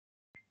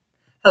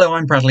Hello,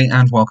 I'm Bradley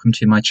and welcome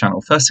to my channel.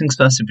 First things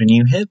first, if you're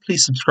new here,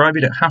 please subscribe.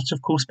 You don't have to,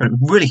 of course, but it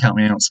would really help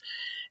me out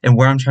in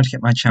where I'm trying to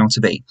get my channel to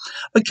be.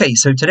 Okay,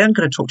 so today I'm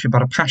going to talk to you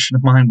about a passion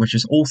of mine, which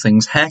is all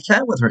things hair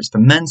care, whether it's for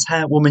men's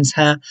hair, women's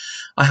hair.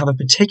 I have a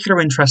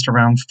particular interest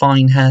around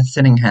fine hair,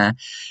 thinning hair,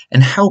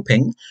 and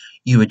helping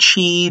you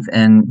achieve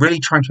and really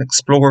trying to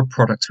explore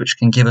products which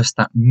can give us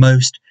that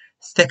most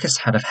thickest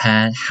head of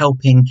hair,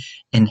 helping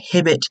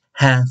inhibit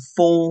hair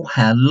fall,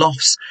 hair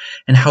loss,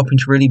 and helping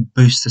to really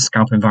boost the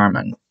scalp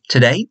environment.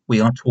 Today, we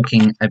are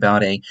talking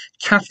about a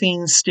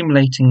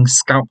caffeine-stimulating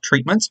scalp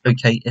treatment.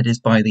 Okay, it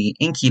is by the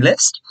INKEY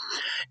list.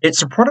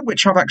 It's a product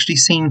which I've actually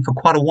seen for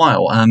quite a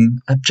while.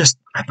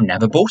 I've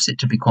never bought it,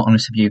 to be quite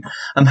honest with you.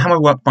 How I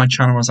work my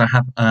channel is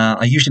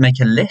I usually make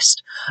a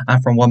list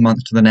from one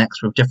month to the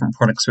next with different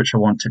products which I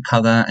want to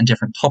cover and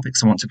different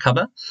topics I want to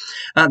cover.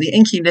 The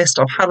INKEY list,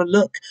 I've had a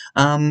look,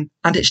 and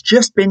it's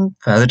just been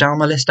further down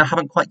my list. I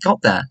haven't quite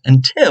got there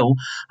until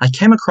I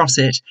came across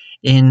it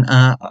in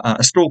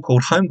a store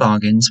called Home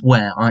Bargains,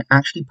 where I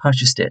actually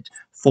purchased it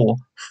for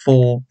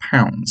 £4.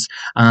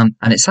 And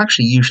it's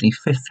actually usually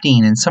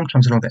 15 and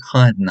sometimes a little bit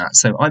higher than that.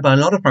 So I buy a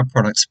lot of my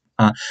products.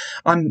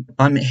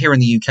 I'm here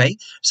in the UK,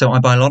 so I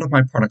buy a lot of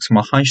my products from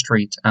a high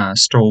street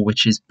store,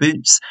 which is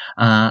Boots,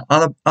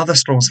 other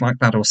stores like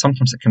that, or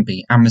sometimes it can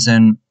be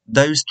Amazon.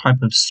 Those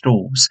type of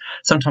stores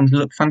sometimes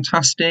look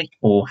fantastic,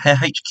 or Hair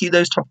HQ,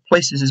 those type of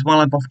places as well.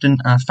 I've often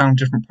found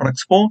different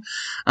products for,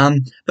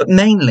 but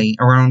mainly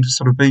around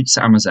sort of Boots,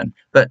 Amazon.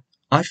 But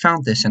I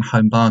found this in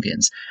Home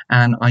Bargains,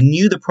 and I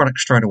knew the product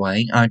straight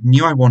away. I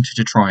knew I wanted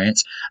to try it.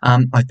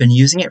 I've been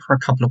using it for a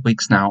couple of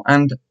weeks now,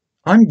 and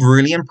I'm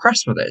really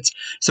impressed with it.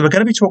 So we're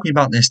going to be talking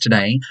about this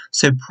today.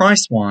 So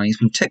price-wise,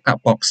 we'll tick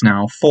that box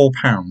now,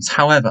 £4.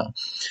 However,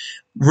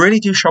 really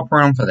do shop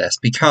around for this,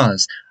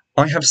 because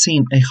I have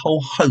seen a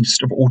whole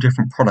host of all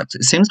different products.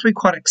 It seems to be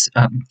quite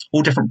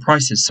all different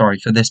prices, sorry,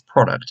 for this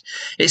product.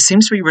 It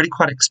seems to be really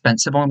quite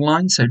expensive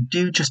online, so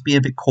do just be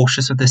a bit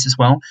cautious of this as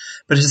well.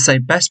 But as I say,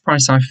 best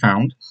price I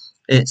found,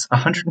 it's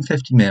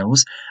 150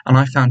 mils, and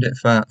I found it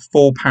for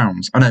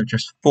 £4. I know,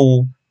 just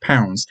 £4.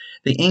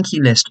 The INKEY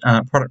list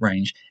product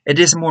range, it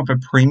is more of a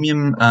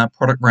premium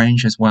product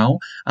range as well.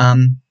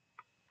 And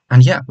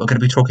yeah, we're going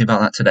to be talking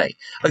about that today.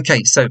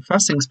 Okay, so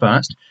first things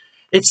first,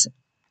 it's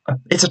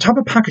a type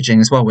of packaging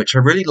as well, which I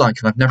really like,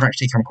 and I've never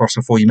actually come across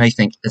before. You may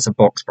think it's a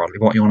box, Bradley.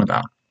 What are you on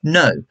about?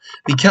 No,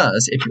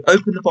 because if you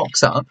open the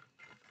box up,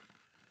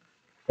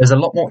 there's a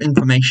lot more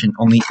information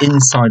on the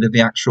inside of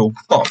the actual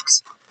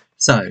box.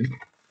 So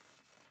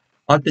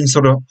I've been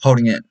sort of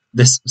holding it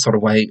this sort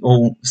of way,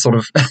 all sort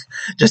of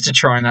just to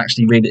try and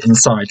actually read it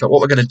inside. But what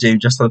we're going to do,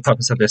 just for the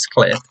purpose of this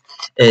clip,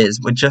 is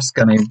we're just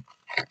going to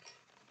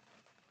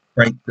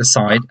break the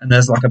side, and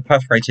there's like a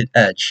perforated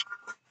edge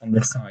on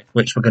this side,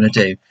 which we're going to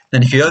do.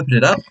 Then if you open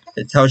it up,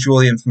 it tells you all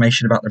the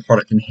information about the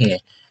product in here,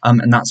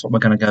 and that's what we're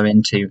going to go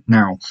into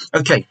now.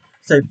 Okay,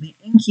 so the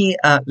INKEY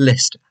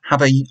list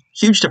have a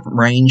huge different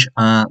range.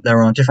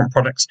 There are different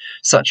products,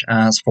 such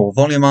as for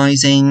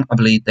volumizing. I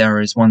believe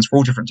there is ones for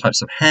all different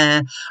types of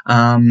hair.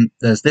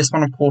 There's this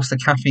one, of course, the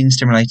caffeine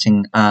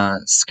stimulating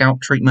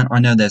scalp treatment. I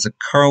know there's a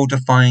curl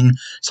defying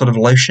sort of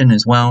lotion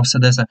as well. So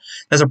there's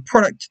a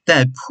product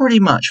there pretty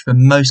much for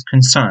most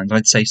concerns.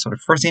 I'd say sort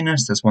of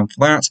frizziness, there's one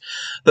for that.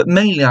 But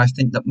mainly I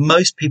think that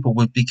most people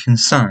would be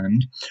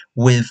concerned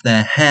with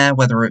their hair,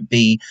 whether it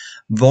be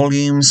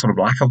volume, sort of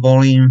lack of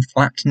volume,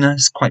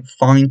 flatness, quite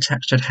fine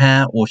textured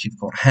hair, or if you've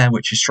got hair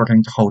which is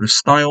struggling to hold a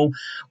style,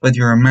 whether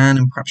you're a man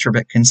and perhaps you're a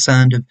bit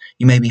concerned of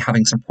you may be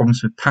having some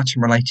problems with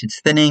pattern related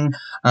thinning,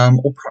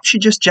 or perhaps you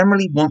just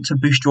generally want to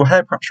boost your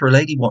hair. Perhaps you're a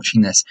lady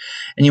watching this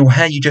and your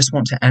hair, you just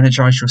want to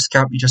energize your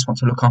scalp, you just want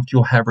to look after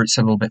your hair roots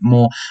a little bit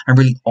more and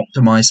really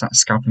optimize that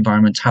scalp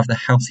environment to have the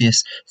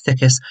healthiest,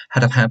 thickest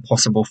head of hair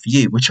possible for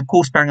you, which of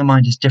course, bearing in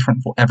mind, is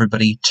different for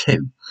everybody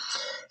too.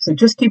 So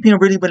just keeping a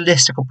really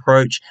realistic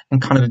approach and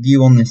kind of a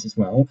view on this as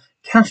well.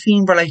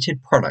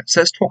 Caffeine-related products.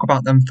 Let's talk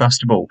about them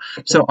first of all.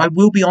 So I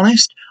will be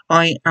honest,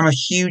 I am a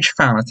huge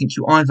fan. I think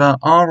you either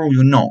are or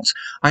you're not.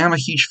 I am a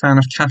huge fan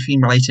of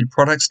caffeine-related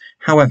products.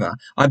 However,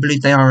 I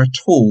believe they are a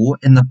tool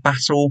in the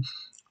battle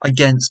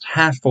against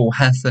hair fall,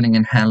 hair thinning,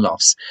 and hair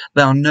loss.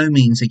 They are no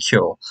means a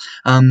cure.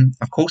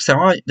 Of course,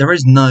 there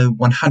is no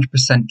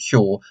 100%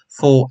 cure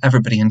for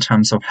everybody in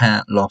terms of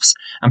hair loss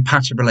and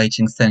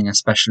pattern-relating thinning,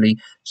 especially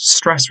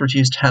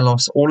stress-reduced hair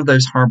loss, all of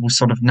those horrible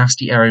sort of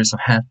nasty areas of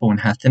hair fall and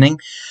hair thinning.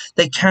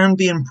 They can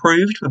be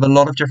improved with a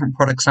lot of different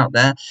products out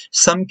there.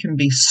 Some can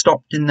be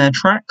stopped in their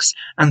tracks,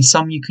 and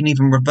some you can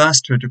even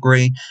reverse to a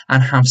degree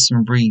and have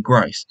some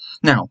regrowth.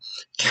 Now,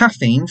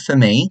 caffeine, for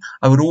me,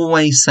 I would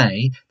always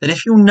say that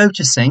if you're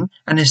noticing,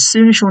 and as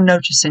soon as you're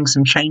noticing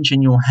some change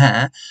in your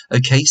hair,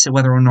 okay, so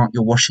whether or not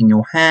you're washing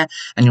your hair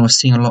and you're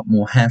seeing a lot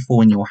more hair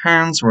fall in your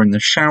hands or in the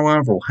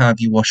shower or however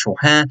you wash your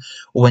hair,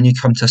 or when you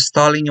come to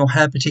styling your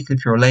hair, particularly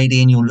if you're a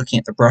lady and you're looking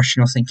at the brush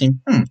and you're thinking,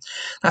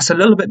 that's a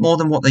little bit more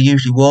than what there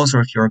usually was,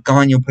 or if you're a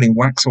guy and you're putting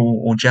wax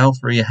or gel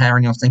through your hair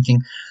and you're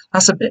thinking,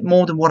 that's a bit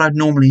more than what I'd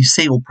normally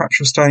see, or perhaps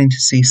you're starting to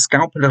see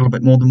scalp a little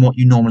bit more than what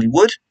you normally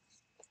would.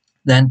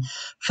 then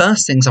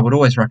first things I would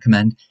always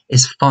recommend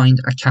is find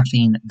a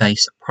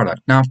caffeine-based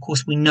product. Now, of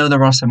course, we know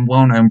there are some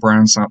well-known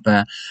brands out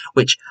there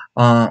which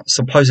are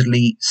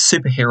supposedly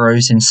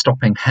superheroes in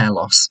stopping hair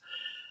loss.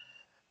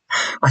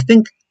 I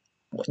think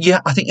you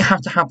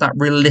have to have that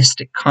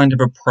realistic kind of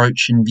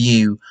approach and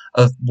view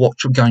of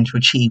what you're going to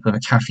achieve with a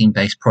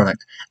caffeine-based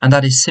product. And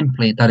that is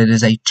simply that it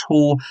is a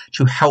tool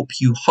to help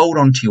you hold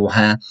on to your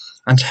hair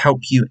and to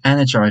help you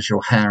energize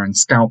your hair and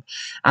scalp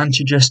and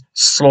to just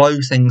slow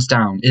things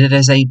down. It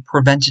is a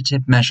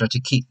preventative measure to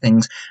keep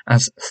things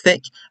as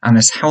thick and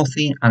as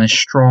healthy and as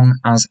strong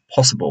as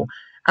possible.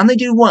 And they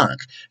do work.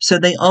 So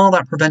they are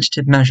that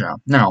preventative measure.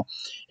 Now,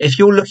 if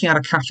you're looking at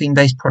a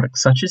caffeine-based product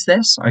such as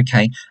this,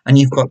 okay, and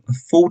you've got the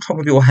full top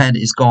of your head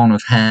is gone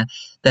with hair,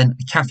 then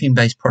a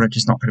caffeine-based product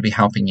is not going to be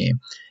helping you.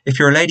 If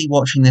you're a lady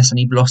watching this and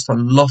you've lost a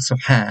lot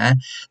of hair,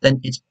 then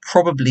it's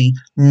probably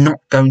not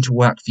going to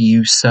work for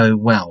you so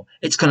well.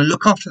 It's going to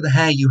look after the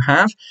hair you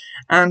have,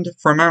 and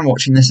for a man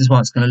watching this as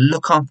well, it's going to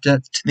look after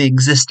to the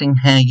existing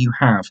hair you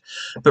have.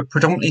 But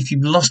predominantly, if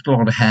you've lost a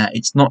lot of hair,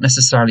 it's not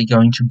necessarily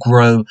going to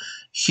grow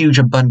huge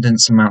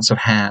abundance amounts of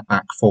hair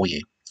back for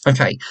you.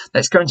 Okay,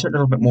 let's go into a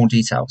little bit more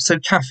detail. So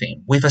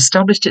caffeine, we've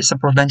established it's a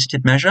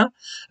preventative measure.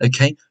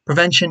 Okay,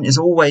 prevention is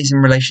always in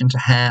relation to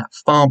hair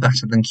far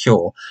better than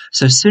cure.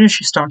 So as soon as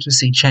you start to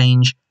see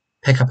change,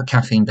 pick up a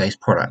caffeine-based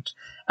product.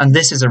 And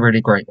this is a really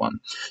great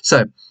one.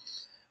 So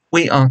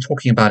we are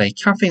talking about a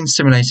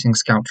caffeine-stimulating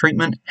scalp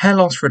treatment, hair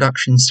loss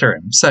reduction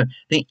serum. So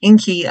the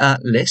INKEY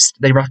list,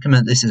 they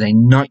recommend this is a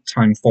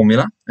nighttime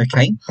formula,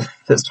 okay? So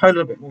let's tell you a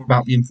little bit more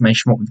about the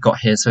information, what we've got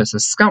here. So it's a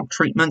scalp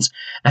treatment,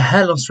 a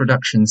hair loss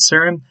reduction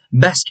serum,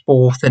 best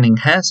for thinning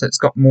hair, so it's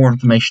got more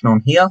information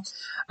on here.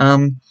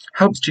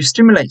 Helps to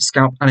stimulate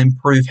scalp and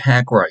improve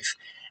hair growth.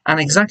 And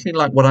exactly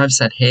like what I've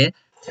said here,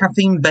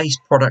 caffeine-based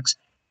products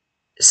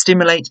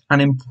stimulate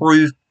and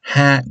improve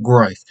hair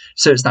growth.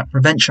 So it's that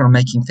prevention on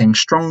making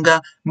things stronger,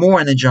 more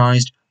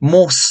energized,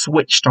 more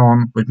switched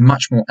on with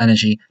much more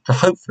energy to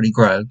hopefully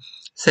grow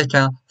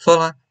thicker,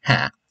 fuller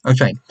hair.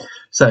 Okay,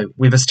 so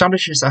we've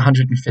established it's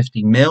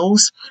 150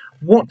 mils.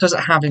 What does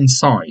it have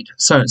inside?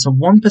 So it's a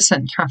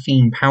 1%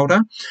 caffeine powder.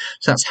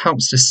 So that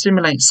helps to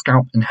stimulate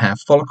scalp and hair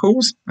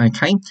follicles.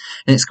 Okay, and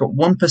it's got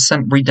 1%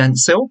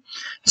 Redensil.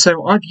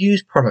 So I've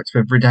used products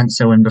with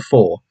Redensil in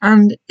before,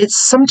 and it's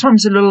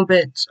sometimes a little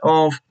bit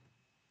of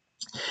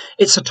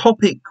it's a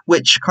topic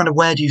which kind of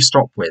where do you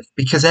stop with?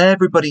 Because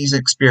everybody's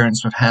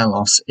experience with hair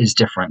loss is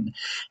different.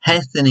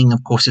 Hair thinning,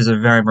 of course, is a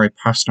very, very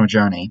personal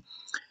journey.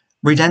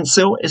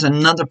 Redensil is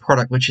another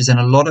product which is in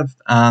a lot of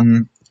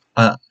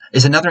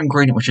is another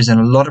ingredient which is in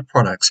a lot of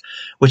products,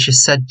 which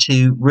is said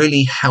to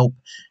really help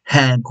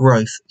hair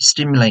growth,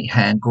 stimulate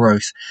hair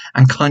growth,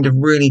 and kind of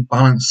really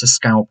balance the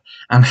scalp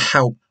and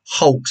help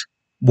halt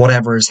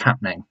whatever is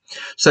happening.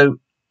 So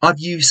I've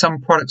used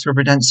some products with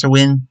Redensil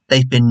in.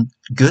 They've been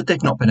good.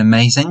 They've not been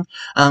amazing.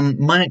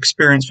 My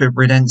experience with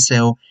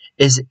Redensil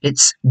is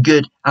it's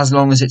good as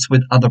long as it's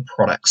with other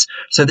products.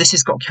 So this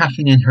has got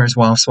caffeine in here as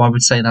well, so I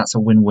would say that's a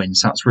win-win.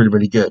 So that's really,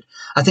 really good.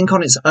 I think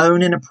on its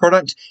own in a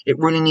product, it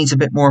really needs a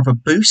bit more of a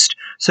boost.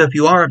 So if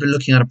you are ever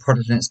looking at a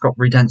product and it's got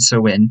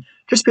Redensil in,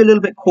 just be a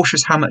little bit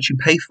cautious how much you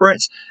pay for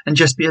it, and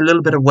just be a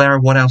little bit aware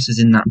of what else is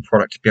in that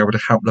product to be able to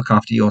help look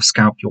after your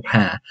scalp, your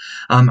hair,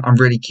 and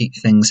really keep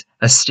things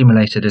as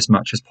stimulated as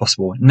much as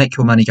possible and make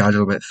your money go a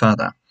little bit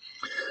further.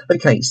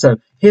 Okay, so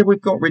here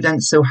we've got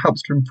Redensil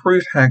helps to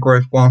improve hair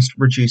growth whilst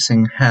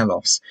reducing hair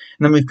loss.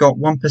 And then we've got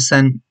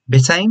 1%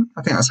 betaine,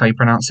 I think that's how you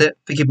pronounce it,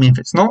 forgive me if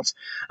it's not.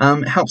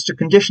 It helps to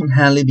condition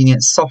hair, leaving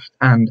it soft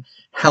and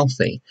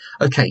healthy.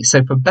 Okay,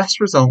 so for best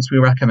results, we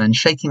recommend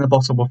shaking the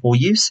bottle before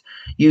use,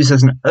 use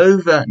as an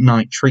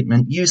overnight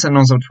treatment, use a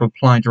nozzle to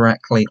apply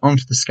directly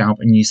onto the scalp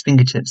and use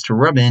fingertips to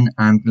rub in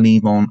and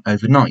leave on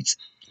overnight.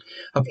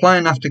 Apply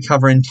enough to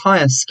cover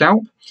entire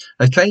scalp,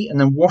 okay, and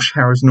then wash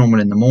hair as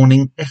normal in the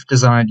morning. If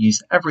desired,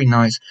 use every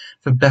night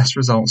for best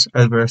results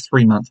over a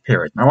 3-month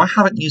period. Now, I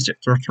haven't used it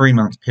for a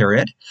 3-month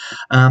period,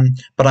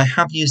 but I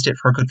have used it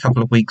for a good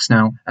couple of weeks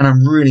now, and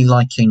I'm really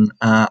liking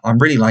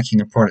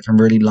the product. I'm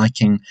really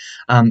liking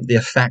the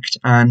effect,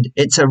 and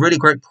it's a really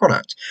great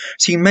product.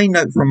 So you may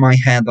note from my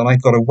hair that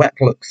I've got a wet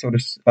look sort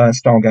of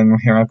style going on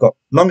here. I've got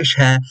longish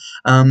hair,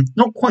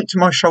 not quite to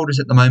my shoulders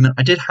at the moment.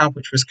 I did have,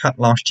 which was cut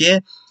last year,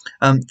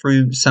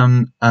 through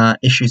some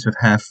issues with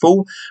hair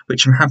fall,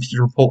 which I'm happy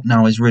to report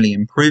now is really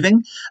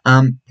improving.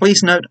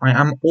 Please note I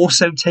am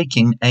also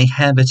taking a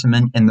hair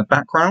vitamin in the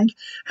background.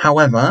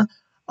 However,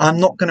 I'm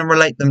not going to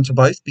relate them to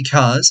both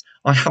because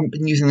I haven't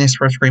been using this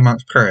for a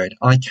 3-month period.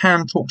 I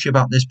can talk to you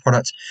about this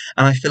product,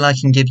 and I feel I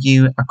can give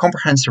you a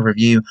comprehensive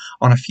review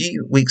on a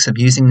few weeks of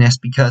using this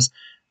because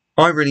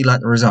I really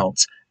like the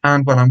results.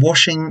 And when I'm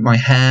washing my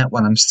hair,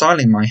 when I'm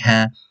styling my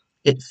hair,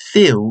 it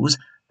feels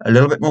a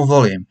little bit more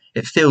volume.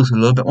 It feels a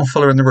little bit more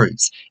fuller in the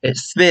roots. It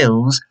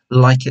feels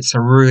like it's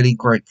a really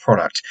great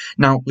product.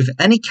 Now, with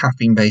any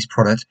caffeine-based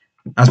product,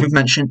 as we've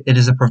mentioned, it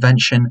is a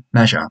prevention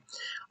measure.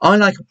 I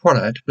like a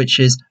product which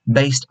is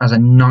based as a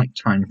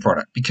nighttime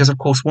product because, of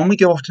course, when we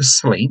go off to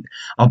sleep,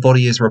 our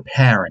body is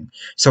repairing.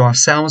 So our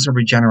cells are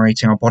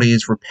regenerating, our body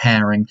is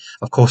repairing.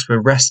 Of course,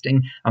 we're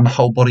resting, and the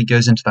whole body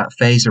goes into that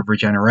phase of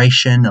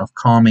regeneration, of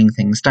calming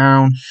things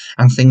down,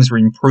 and things are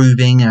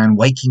improving and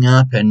waking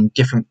up, and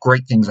different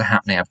great things are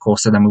happening, of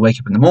course. So then we wake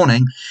up in the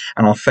morning,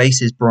 and our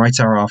face is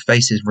brighter, our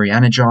face is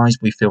re-energized,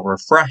 we feel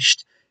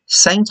refreshed.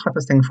 Same type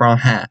of thing for our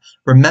hair.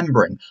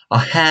 Remembering, our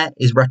hair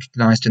is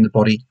recognized in the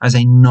body as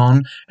a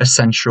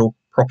non-essential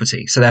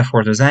property. So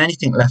therefore, if there's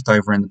anything left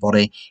over in the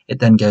body, it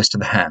then goes to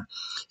the hair.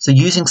 So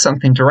using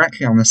something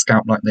directly on the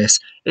scalp like this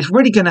is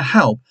really going to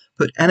help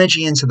put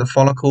energy into the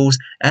follicles,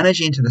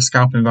 energy into the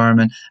scalp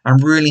environment,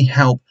 and really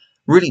help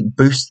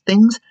boost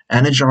things,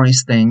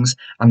 energize things,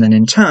 and then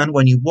in turn,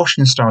 when you wash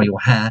and style your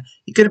hair,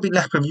 you're going to be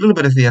left with a little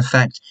bit of the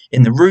effect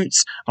in the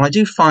roots. And I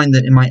do find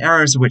that in my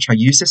areas of which I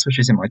use this, which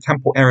is in my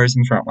temple areas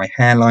and throughout my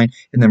hairline,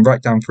 and then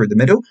right down through the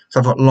middle, so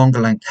I've got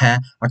longer length hair,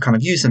 I kind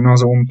of use the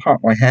nozzle and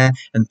part my hair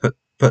and put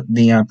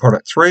the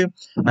product through.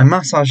 I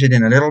massage it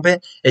in a little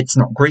bit. It's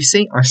not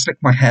greasy. I slick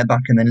my hair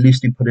back and then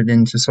loosely put it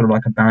into sort of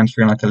like a band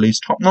through like a loose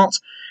top knot.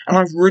 And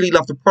I really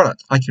love the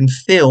product. I can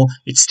feel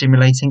it's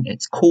stimulating,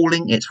 it's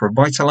cooling, it's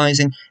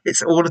revitalizing,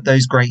 it's all of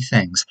those great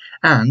things.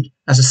 And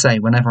as I say,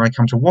 whenever I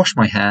come to wash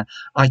my hair,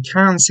 I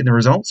can see the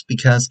results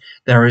because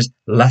there is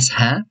less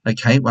hair,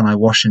 okay, when I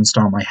wash and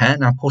style my hair.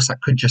 Now, of course,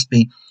 that could just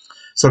be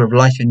sort of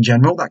life in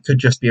general. That could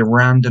just be a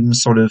random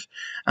sort of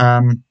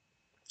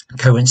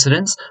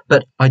coincidence,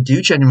 but I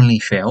do genuinely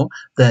feel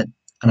that,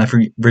 and I've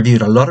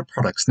reviewed a lot of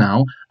products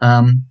now,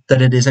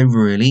 that it is a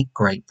really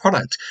great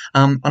product.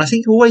 And I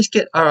think you always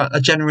get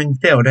a genuine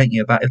feel, don't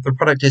you, about if the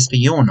product is for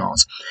you or not.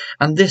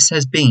 And this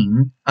has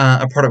been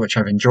a product which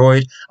I've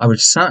enjoyed. I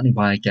would certainly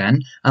buy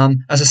again.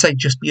 As I say,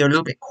 just be a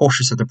little bit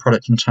cautious of the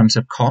product in terms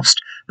of cost,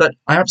 but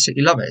I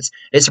absolutely love it.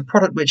 It's a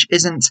product which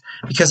isn't,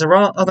 because there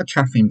are other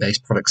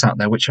caffeine-based products out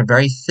there which are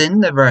very thin,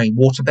 they're very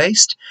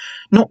water-based.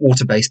 Not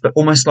water-based, but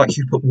almost like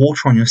you put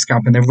water on your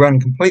scalp and they run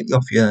completely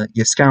off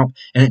your scalp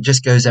and it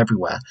just goes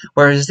everywhere.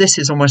 Whereas this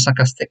is almost like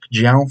a thick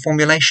gel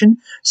formulation.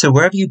 So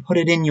wherever you put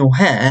it in your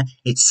hair,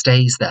 it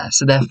stays there.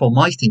 So therefore,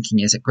 my thinking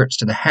is it grips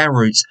to the hair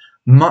roots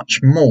much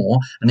more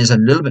and is a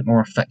little bit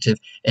more effective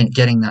in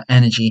getting that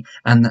energy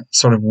and that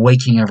sort of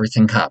waking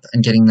everything up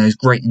and getting those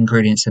great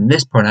ingredients in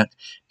this product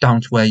down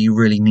to where you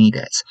really need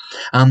it.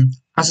 As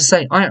I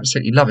say, I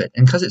absolutely love it.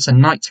 And because it's a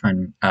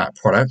nighttime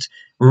product,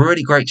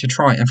 really great to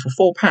try. And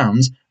for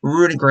 £4,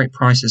 really great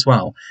price as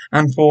well.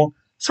 And for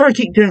sorry, I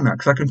keep doing that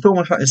because I can feel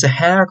like there's a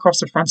hair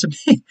across the front of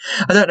me.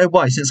 I don't know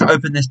why. Since I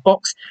opened this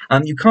box,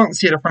 you can't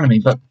see it in front of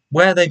me, but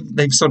where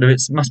they've sort of,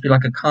 it must be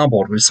like a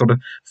cardboard with sort of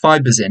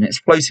fibers in. It's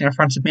floating in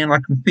front of me and I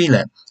can feel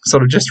it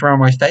sort of just around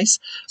my face.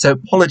 So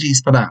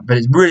apologies for that, but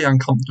it's really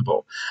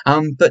uncomfortable.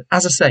 But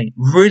as I say,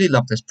 really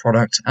love this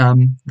product.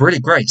 Really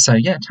great. So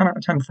yeah, 10 out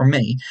of 10 from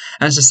me.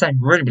 And as I say,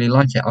 really, really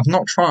like it. I've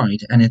not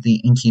tried any of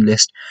the INKEY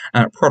list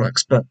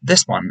products, but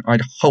this one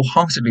I'd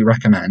wholeheartedly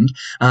recommend.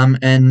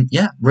 And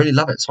yeah, really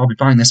love it. So I'll be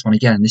buying this one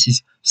again. This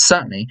is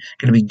certainly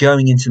going to be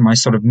going into my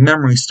sort of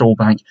memory store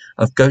bank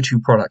of go-to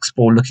products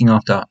for looking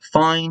after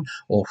fine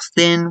or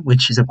thin,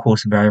 which is of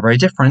course very, very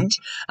different,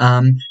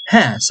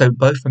 hair. So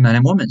both for men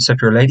and women. So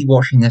if you're a lady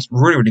watching this,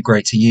 really, really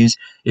great to use.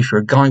 If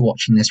you're a guy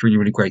watching this, really,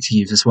 really great to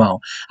use as well.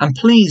 And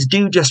please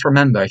do just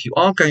remember, if you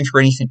are going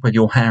through anything with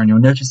your hair and you're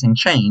noticing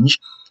change,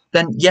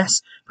 then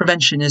yes,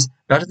 prevention is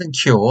better than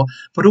cure,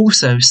 but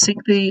also seek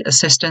the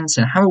assistance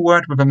and have a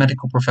word with a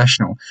medical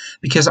professional,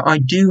 because I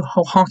do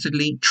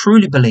wholeheartedly,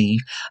 truly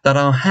believe that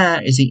our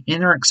hair is the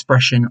inner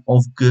expression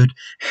of good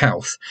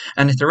health.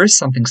 And if there is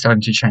something starting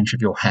to change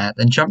with your hair,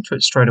 then jump to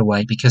it straight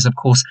away, because of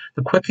course,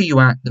 the quicker you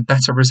act, the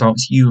better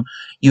results you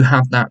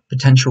have that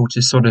potential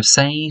to sort of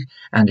save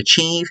and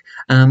achieve.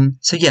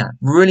 So yeah,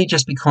 really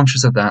just be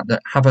conscious of that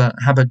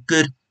have a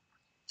good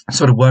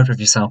sort of word with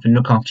yourself and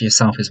look after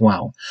yourself as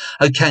well.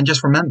 Okay, and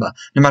just remember,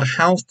 no matter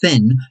how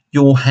thin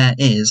your hair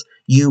is,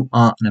 you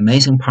are an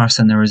amazing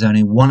person. There is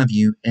only one of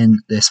you in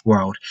this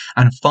world.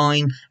 And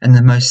fine and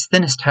the most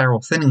thinnest hair or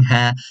thinning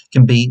hair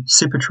can be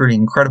super, truly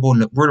incredible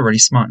and look really, really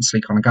smart and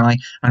sleek on a guy,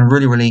 and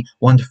really, really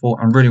wonderful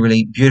and really,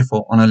 really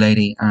beautiful on a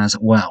lady as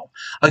well.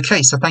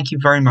 Okay, so thank you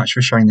very much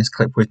for sharing this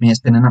clip with me.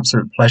 It's been an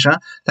absolute pleasure.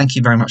 Thank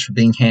you very much for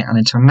being here. And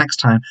until next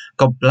time,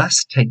 God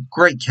bless, take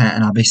great care,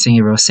 and I'll be seeing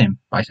you real soon.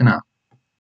 Bye for now.